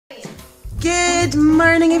Good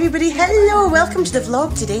morning everybody, hello, welcome to the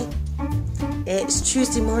vlog today. It's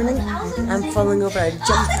Tuesday morning, I'm falling over a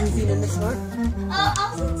jumping on the floor. I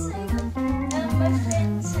was inside my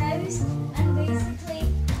friend's house and basically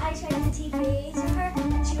I tried to take videos of her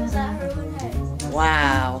and she was at her own house.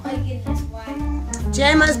 Wow. My goodness, why?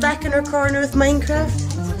 Gemma's back in her corner with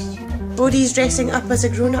Minecraft. Bodhi's dressing up as a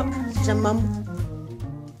grown-up, she's a mum.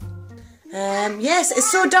 Yes, it's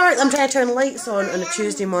so dark, I'm trying to turn lights on a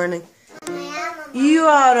Tuesday morning. You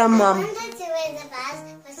are a mum. I wanted to wear the bus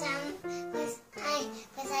because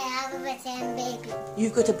I have a pretend baby.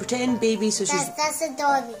 You've got a pretend baby, so she's That's a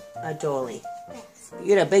dolly. a dolly. Yes.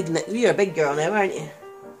 You're a big girl now, aren't you?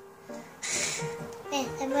 Yes,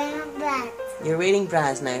 I'm wearing black. You're wearing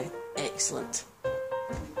bras now. Excellent.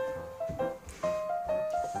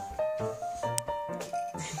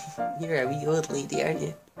 You're a wee old lady, aren't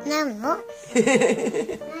you? No, I'm not. No.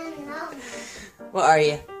 What are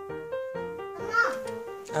you? Mom.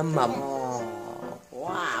 A mum. Oh,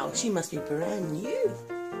 wow, she must be brand new.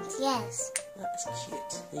 Yes. That's cute.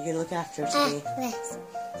 Are you going to look after her today? Yes.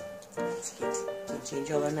 That's good. Do you change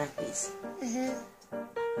all her nappies? Mm-hmm. Oh,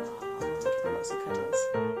 lots of cuddles.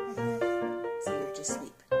 So you're to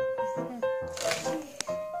sleep.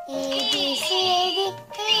 A, B, C, D,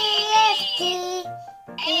 E, F, G,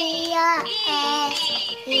 E, R, S,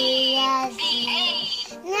 E, S, G.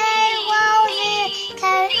 No walrus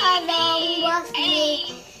come along with me.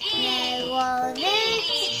 No walrus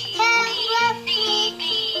come with me.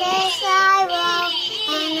 Yes, I will.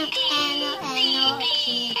 N-O-N-O-N-O-P.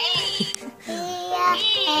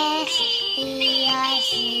 E-R-S,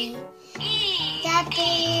 E-R-C.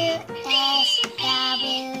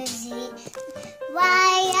 W-S-W-Z.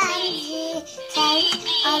 Y-M-G come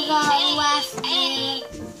along with me.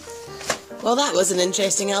 Well, that was an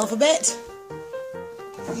interesting alphabet.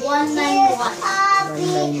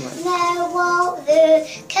 191. No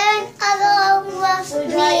walrus come along with So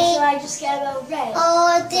me. I just get a little red?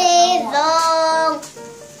 All day long.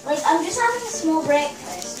 Like, I'm just having a small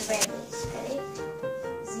breakfast of berries, ready?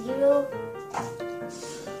 0,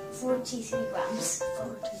 43 grams.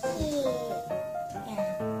 Yeah.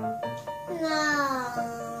 No.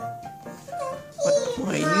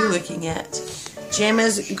 What are you looking at?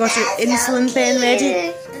 Gemma's got her insulin pen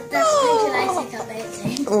ready. That's when I take up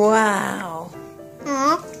everything. Wow.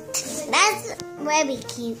 That's very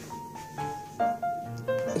cute.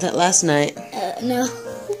 Was that last night? No.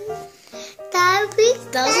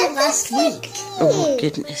 That was last week. Oh,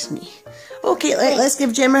 goodness me. Okay, let's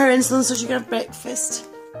give Gemma her insulin so she can have breakfast.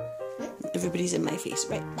 Everybody's in my face.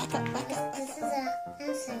 Right, back up. This is an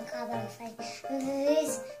instant carbon thing. And this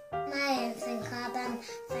is my instant carbon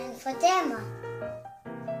thing for Gemma.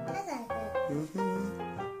 Isn't it?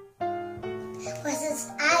 Because it's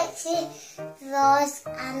actually Rose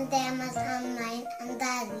and Gemma's and mine and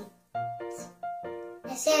Daddy.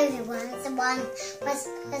 It's everyone's the one, because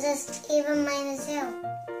it's even mine as well.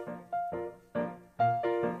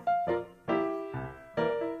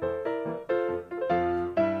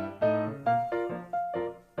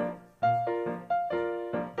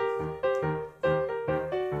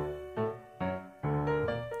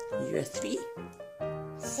 You're a 3?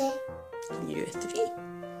 See? Can you do a 3?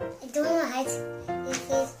 I don't know how to use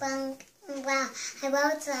Facebook. Well, I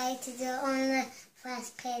will try to do it on the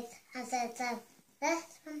first page instead of this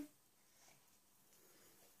one.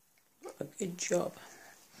 A good job.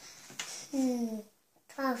 12-3.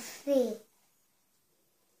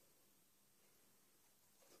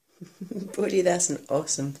 Bodhi, that's an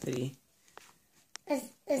awesome 3. Is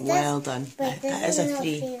Well done. Wait, That is a no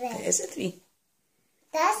 3. there. That is a 3.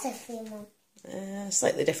 That's a 3, Mum.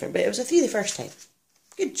 Slightly different, but it was a 3 the first time.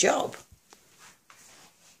 Good job.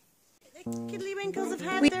 The Kiddlywinkles have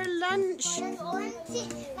had their lunch.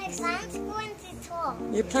 My plant's going to talk.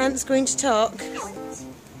 Your plant's going to talk.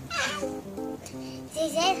 She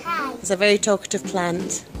said hi. It's a very talkative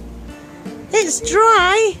plant. It's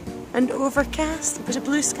dry and overcast. There's a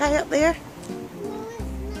blue sky up there.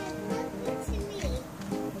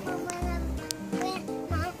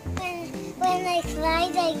 When I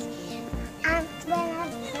cried,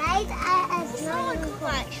 it's not cool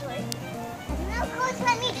actually. It's not cool to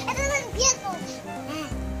me. It doesn't feel cool. It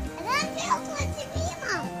doesn't feel cool to me,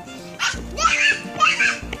 Mom.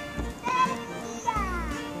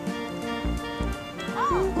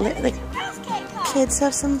 Let the kids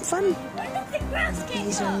have some fun.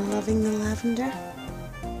 These are loving the lavender.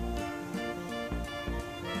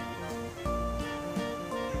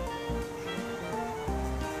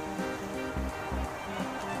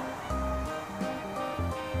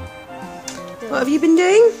 What have you been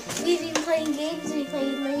doing? We've been playing games. We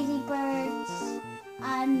played Ladybirds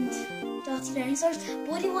and and Dotty dinosaurs.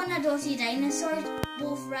 Bodhi won a Dotty dinosaurs,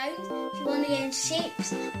 both round. She won against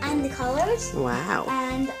shapes and the colours. Wow.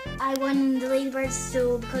 And I won the ladybirds,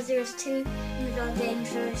 so because there was 2 in the Dotty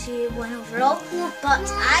dinosaurs, she won overall.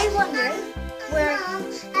 But I wonder where. Mom,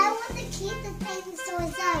 I want to keep the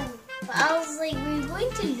dinosaurs out. But I was like, we're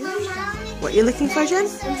going to lose them. What are you looking for, Jen?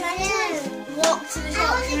 I'm trying to walk to the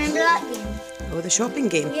shop. Remember that game? Oh, the shopping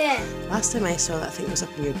game. Yeah. Last time I saw that, I think it was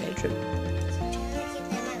up in your bedroom.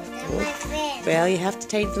 They're my friends. Well, you have to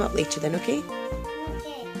tidy them up later then, okay?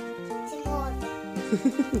 Okay.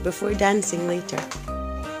 Tomorrow. Before dancing later.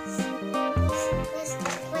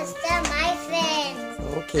 Was they're my friends.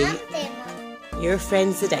 Okay. I'm them. Your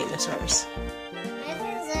friends, the dinosaurs. My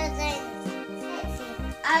friends are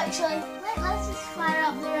dinosaurs. Actually, let's just fire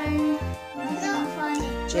up the round. It's not fun.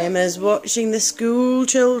 Gemma's watching the school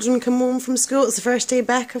children come home from school. It's the first day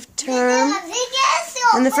back of term.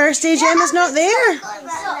 And the first day Gemma's not there.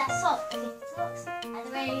 Stop. Okay, stop. At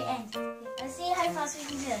the very end. Let's see how fast we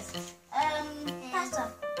can do this. Faster.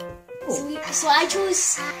 So I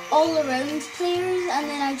chose all around players, and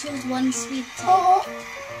then I chose one speed to go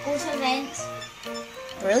to events.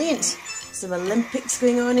 Brilliant. Some Olympics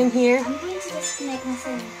going on in here. I'm going to disconnect my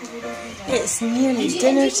phone because we don't need that. It's nearly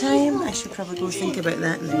dinner time. I should probably go think about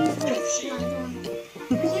that now.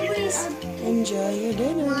 Enjoy your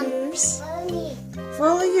dinners. Follow me.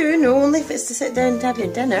 Follow you? No, only if it's to sit down and have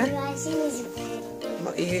your dinner. You guys see me?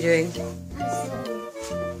 What are you doing? Mom,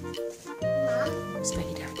 It's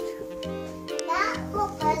very dark. that whole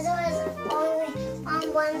puzzle is only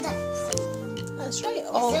on one side. That's right,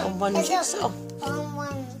 all on one It's jigsaw. on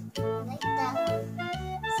one, like that one.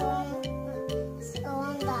 So it's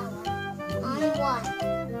on that one. On one.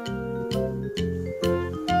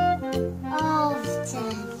 Oh,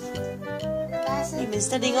 10. That's You've been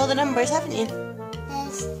studying all the numbers, haven't you?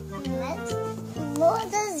 what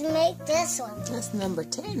does make this one? That's number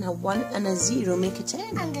 10. A 1 and a 0 make a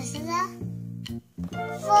 10. And this is a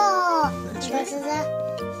 4. That's This right. is a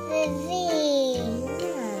 3.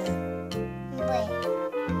 Yeah. Wait.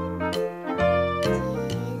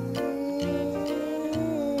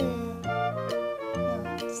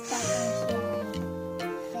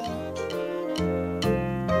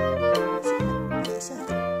 That's it.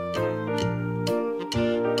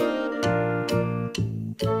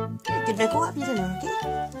 Good, now go up your dinner,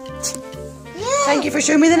 okay? Thank you for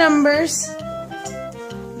showing me the numbers.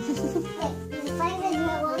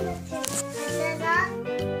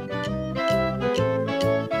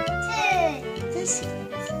 This.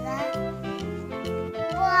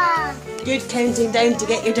 Good counting down to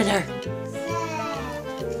get your dinner.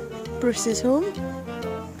 Bruce is home.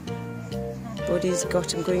 Bodhi's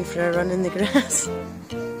got him going for a run in the grass.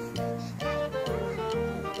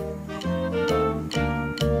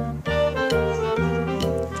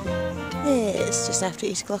 It's just after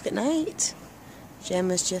 8 o'clock at night.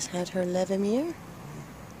 Gemma's just had her Levemere.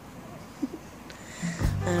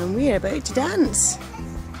 And we're about to dance.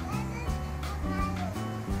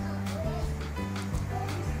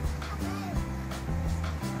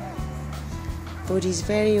 Bodhi's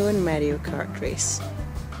very own Mario Kart race.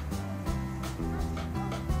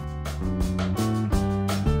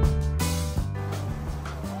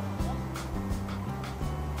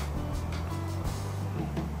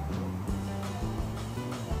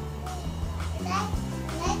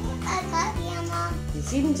 You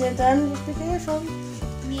seem to have done, just be careful.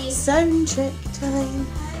 Sound check time.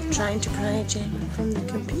 Trying to pry Gemma from the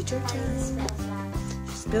computer time.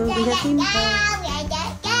 She's building a theme park.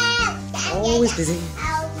 Always busy.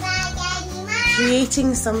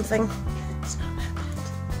 Creating something. It's not that bad.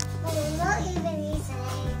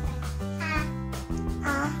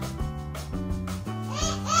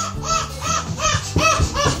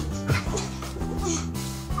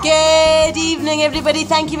 Good evening, everybody.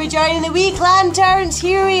 Thank you for joining the Wee Clan Torrance.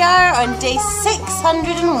 Here we are on day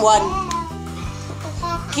 601.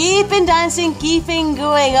 Keeping dancing, keeping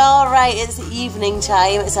going. Alright, it's evening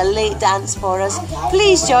time. It's a late dance for us.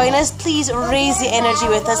 Please join us. Please raise the energy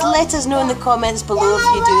with us. Let us know in the comments below if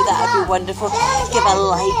you do. That would be wonderful. Give a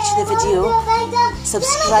like to the video.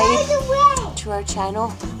 Subscribe to our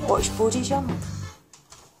channel. Watch Bodhi jump.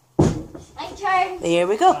 There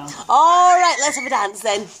we go. Alright, let's have a dance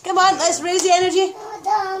then. Come on, let's raise the energy.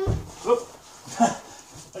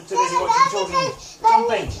 I'm too busy watching children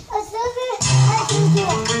jumping.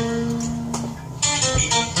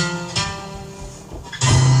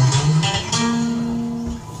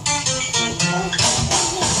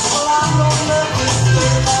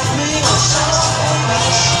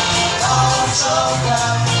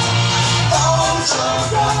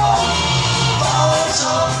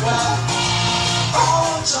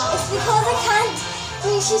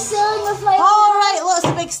 she's selling a fire. Alright, lots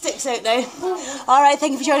of big sticks out now. Alright,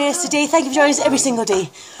 thank you for joining us today. Thank you for joining us every single day.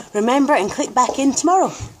 Remember and click back in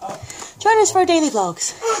tomorrow. Join us for our daily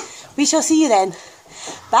vlogs. We shall see you then.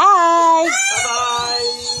 Bye!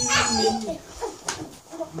 Bye-bye!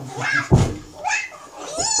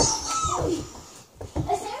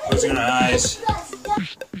 Closing her eyes.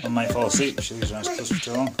 One might fall asleep if she leaves her eyes closed for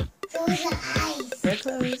too long. They're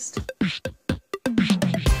closed.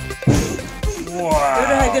 Wow. I don't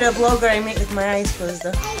know how good a vlogger I make with my eyes closed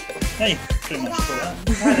though. Hey, pretty much for that.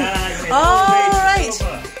 Alright,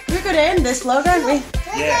 we're going to end this vlog, aren't we?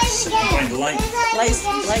 Yes, find the light. Lights.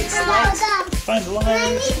 Find the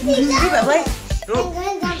light. Leave it of light. Go.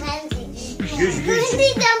 Good.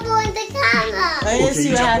 Jump on the camera. Let's Okay, see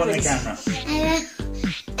you what jump on the happens. camera.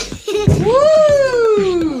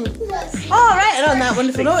 Woo! Alright, and on that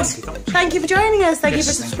wonderful note, thank you for joining us. Thank you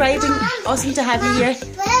for subscribing. Awesome to have you here.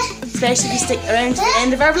 Especially if you stick around to the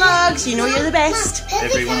end of our vlogs. You know you're the best.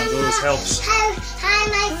 Every one of those helps. How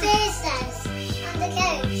my face is on the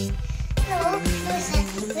couch. No,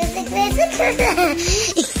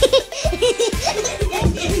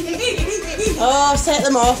 Oh, set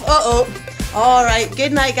them off. Uh-oh. Alright,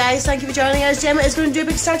 good night guys. Thank you for joining us. Gemma is going to do a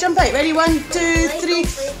big star jump out. Ready? 1, 2, 3.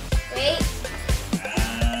 Wait.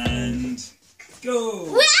 And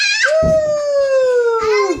go.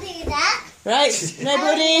 I'll do that. Right, now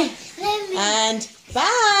Bodhi. And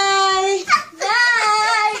bye.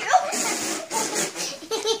 Bye.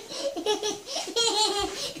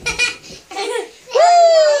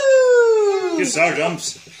 Woo! Good star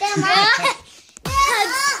jumps. Gemma.